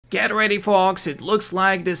Get ready folks, it looks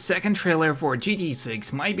like the second trailer for GTA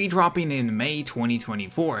 6 might be dropping in May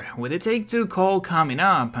 2024. With the Take-Two call coming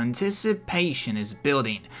up, anticipation is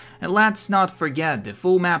building. And let's not forget the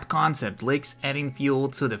full map concept leaks adding fuel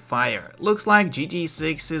to the fire. Looks like GTA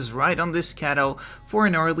 6 is right on the schedule for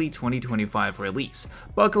an early 2025 release.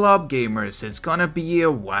 Buckle up gamers, it's gonna be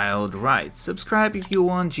a wild ride. Subscribe if you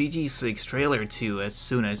want GTA 6 trailer 2 as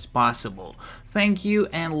soon as possible. Thank you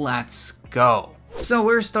and let's go. So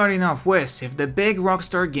we're starting off with, if the big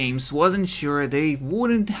Rockstar Games wasn't sure, they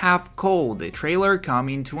wouldn't have called the trailer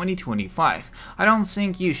coming 2025. I don't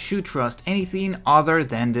think you should trust anything other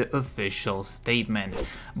than the official statement.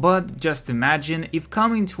 But just imagine if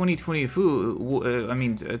coming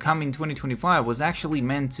 2025 was actually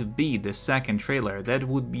meant to be the second trailer. That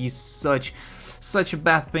would be such a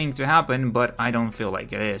bad thing to happen, but I don't feel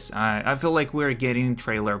like it is. I feel like we're getting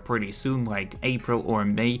trailer pretty soon, like April or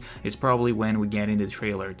May is probably when we get in the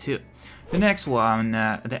trailer too. The next one,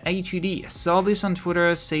 the HUD. Saw this on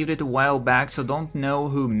Twitter, saved it a while back, so don't know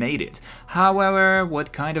who made it. However,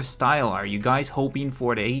 what kind of style are you guys hoping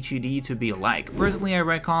for the HUD to be like? Personally, I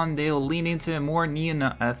reckon they'll lean into a more neon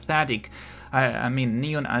aesthetic,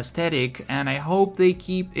 and I hope they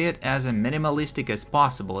keep it as minimalistic as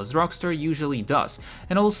possible, as Rockstar usually does,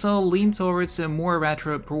 and also lean towards a more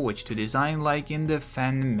retro approach to design like in the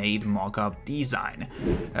fan-made mock-up design.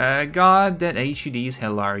 God, that HUD is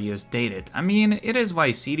hilarious dated. I mean, it is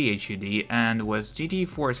Vice City HUD and was GTA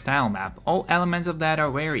 4 style map. All elements of that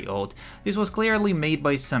are very old. This was clearly made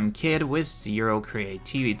by some kid with zero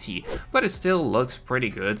creativity, but it still looks pretty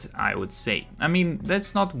good, I would say. I mean,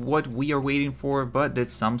 that's not what we are waiting for, but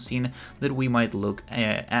that's something that we might look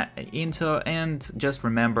into and just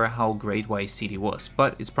remember how great Vice City was,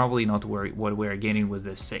 but it's probably not what we're getting with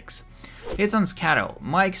the 6. It's on schedule.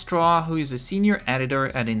 Mike Straw, who is a senior editor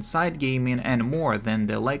at Inside Gaming and more than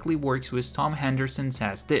likely works with Tom Henderson,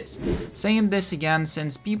 says this. Saying this again,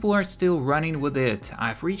 since people are still running with it,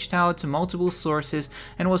 I've reached out to multiple sources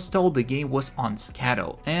and was told the game was on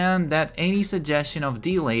schedule, and that any suggestion of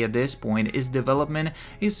delay at this point is development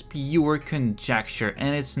is pure conjecture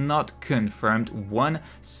and it's not confirmed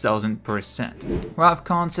 1000%. Rough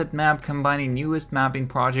concept map combining newest mapping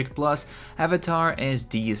project plus Avatar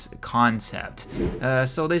SD's concept.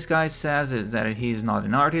 So this guy says is that he's not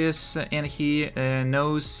an artist and he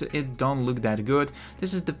knows it don't look that good.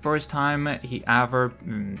 This is the first time he ever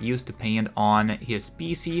used to paint on his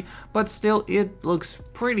PC, but still it looks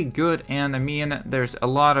pretty good, and I mean there's a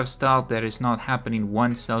lot of stuff that is not happening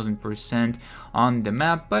 1000% on the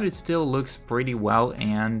map, but it still looks pretty well,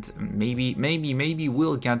 and maybe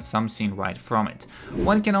we'll get something right from it.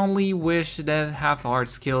 One can only wish that have hard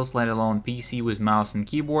skills, let alone PC with mouse and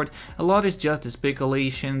keyboard. A lot is just a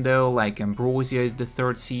speculation though, like Ambrosia is the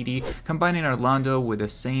third city, combining Orlando with the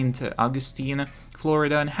St. Augustine,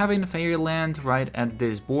 Florida, and having Fairyland right at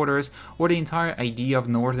these borders, or the entire idea of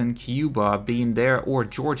northern Cuba being there, or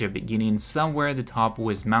Georgia beginning somewhere at the top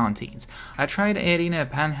with mountains. I tried adding a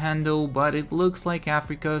panhandle, but it looks like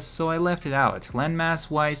Africa, so I left it out.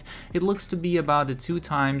 Landmass wise, it looks to be about the 2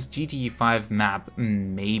 times GTA 5 map,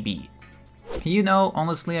 maybe. You know,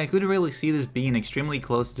 honestly, I could really see this being extremely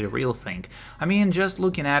close to the real thing. I mean, just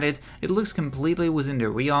looking at it, it looks completely within the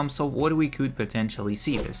realms of what we could potentially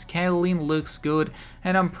see. The scaling looks good,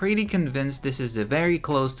 and I'm pretty convinced this is very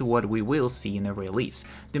close to what we will see in a release.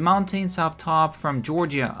 The mountains up top from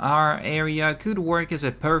Georgia, our area, could work as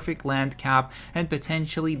a perfect land cap, and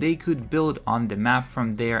potentially they could build on the map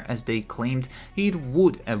from there, as they claimed it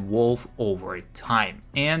would evolve over time.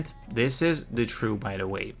 And this is the true, by the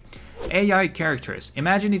way. AI characters.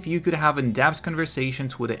 Imagine if you could have in-depth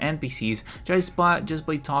conversations with the NPCs just by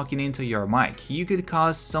talking into your mic. You could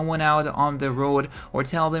call someone out on the road or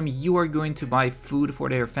tell them you are going to buy food for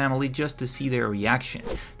their family just to see their reaction.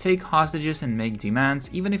 Take hostages and make demands,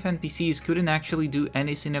 even if NPCs couldn't actually do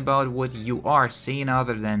anything about what you are saying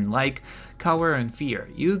other than like, cower and fear.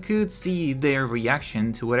 You could see their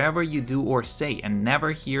reaction to whatever you do or say and never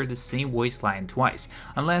hear the same voice line twice,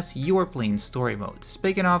 unless you are playing story mode.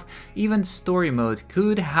 Speaking of, even story mode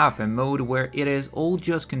could have a mode where it is all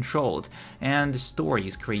just controlled and the story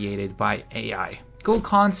is created by AI. Cool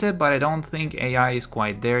concept, but I don't think AI is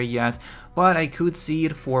quite there yet, but I could see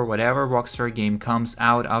it for whatever Rockstar game comes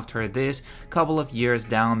out after this couple of years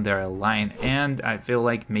down their line, and I feel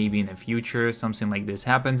like maybe in the future something like this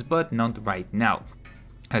happens, but not right now.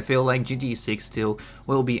 I feel like GTA 6 still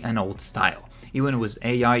will be an old style, even with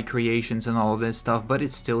AI creations and all of this stuff, but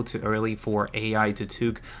it's still too early for AI to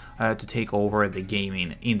take to take over the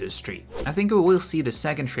gaming industry. I think we will see the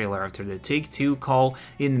second trailer after the Take-Two call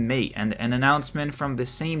in May and an announcement from the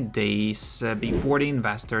same days before the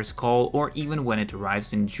investors call, or even when it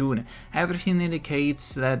arrives in June. Everything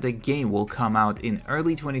indicates that the game will come out in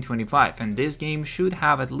early 2025, and this game should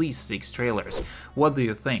have at least 6 trailers. What do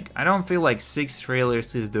you think? I don't feel like 6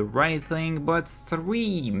 trailers is the right thing, but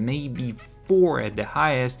 3, maybe 4 at the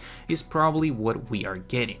highest is probably what we are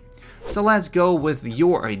getting. So let's go with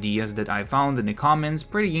your ideas that I found in the comments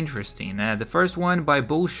pretty interesting. The first one by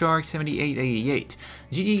Bullshark7888.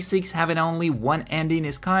 GTA 6 having only one ending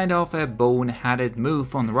is kind of a boneheaded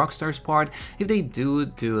move on Rockstar's part if they do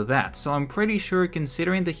that. So I'm pretty sure,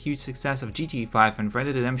 considering the huge success of GTA 5 and Red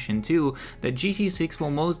Dead Redemption 2, that GTA 6 will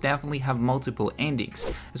most definitely have multiple endings.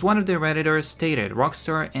 As one of the Redditors stated,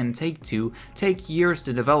 Rockstar and Take-Two take years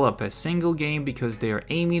to develop a single game because they are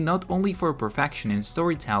aiming not only for perfection in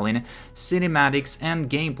storytelling, cinematics and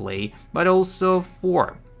gameplay, but also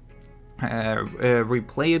for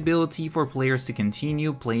replayability for players to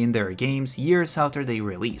continue playing their games years after they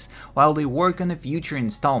release, while they work on a future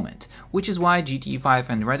installment, which is why GTA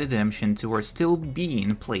 5 and Red Dead Redemption 2 are still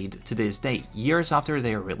being played to this day, years after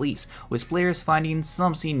their release, with players finding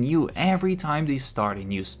something new every time they start a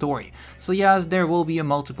new story. So yes, there will be a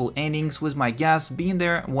multiple endings, with my guess being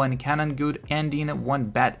there one canon good ending, one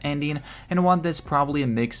bad ending, and one that's probably a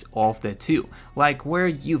mix of the two, like where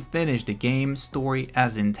you finish the game story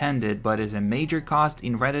as intended, but is a major cost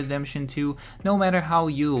in Red Dead Redemption 2, no matter how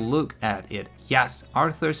you look at it. Yes,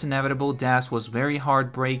 Arthur's inevitable death was very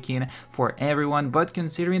heartbreaking for everyone, but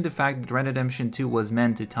considering the fact that Red Dead Redemption 2 was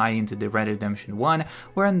meant to tie into the Red Dead Redemption 1,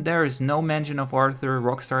 wherein there is no mention of Arthur,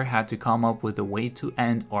 Rockstar had to come up with a way to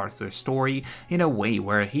end Arthur's story in a way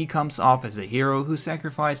where he comes off as a hero who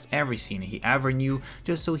sacrificed everything he ever knew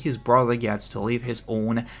just so his brother gets to live his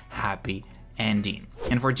own happy ending.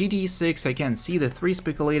 And for GTA 6, I can see the 3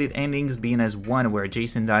 speculated endings being as one where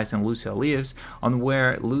Jason dies and Lucia lives, on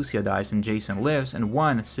where Lucia dies and Jason lives, and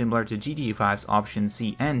one similar to GTA 5's option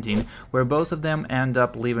C ending, where both of them end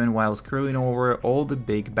up living while screwing over all the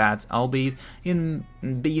big bads, albeit in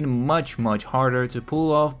being much harder to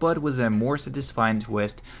pull off, but with a more satisfying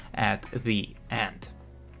twist at the end.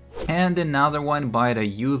 And another one by the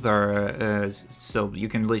user, so you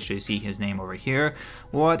can literally see his name over here.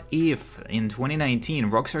 What if in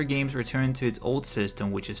 2019 Rockstar Games returned to its old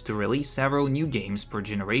system, which is to release several new games per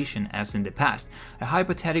generation as in the past? A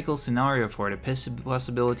hypothetical scenario for the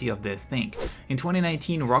possibility of the thing. In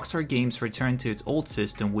 2019 Rockstar Games returned to its old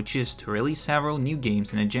system, which is to release several new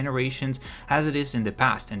games in a generations as it is in the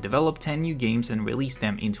past, and develop 10 new games and release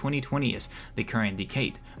them in 2020 as the current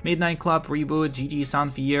decade. Midnight Club reboot, GTA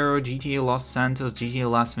San Fierro, GTA Los Santos, GTA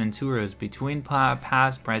Las Venturas, Between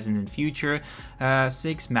Past, Present and Future,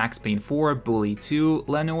 6, Max Payne 4, Bully 2,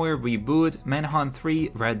 Lenoir reboot, Manhunt 3,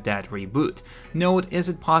 Red Dead reboot. Note, is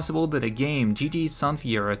it possible that a game, GTA San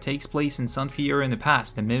Fierro, takes place in San Fierro in the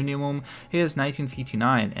past? The minimum is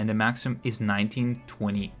 1959 and the maximum is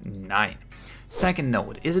 1929. Second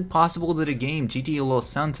note, is it possible that a game, GTA Los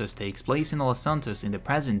Santos, takes place in Los Santos in the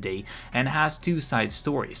present day and has 2 side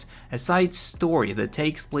stories? A side story that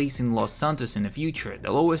takes place in Los Santos in the future, the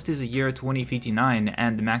lowest is the year 2059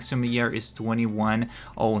 and the maximum year is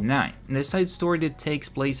 2109. And the side story that takes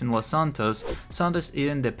place in Los Santos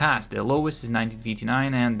in the past, the lowest is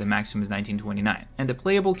 1959 and the maximum is 1929. And the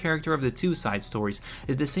playable character of the 2 side stories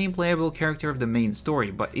is the same playable character of the main story,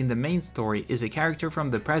 but in the main story is a character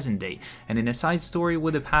from the present day, and in a side story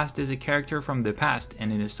with the past is a character from the past,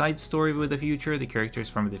 and in a side story with the future, the characters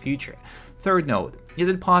from the future. Third note, is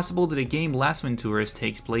it possible that a game Las Venturas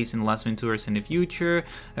takes place in Las Venturas in the future,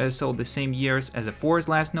 so the same years as a fourth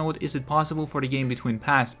last note? Is it possible for the game Between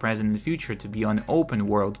Past, Present and Future to be an open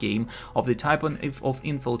world game of the type of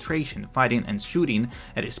infiltration, fighting and shooting,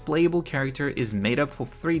 and its playable character is made up of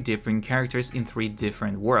 3 different characters in 3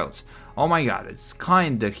 different worlds? Oh my god, it's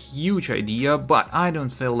kinda huge idea, but I don't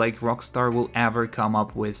feel like Rockstar will ever come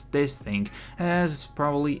up with this thing, as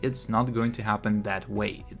probably it's not going to happen that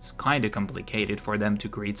way. It's kinda complicated for them to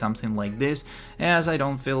create something like this, as I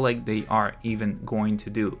don't feel like they are even going to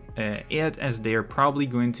do it, as they're probably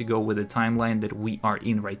going to go with the timeline that we are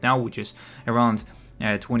in right now, which is around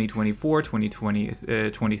 2024, 2020,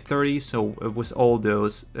 2030, so with all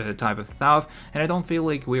those type of stuff, and I don't feel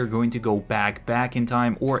like we're going to go back in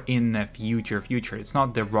time or in a future. It's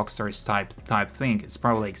not the Rockstar's type thing, it's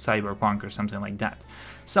probably like Cyberpunk or something like that.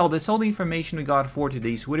 So that's all the information we got for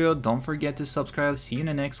today's video. Don't forget to subscribe, see you in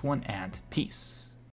the next one, and peace.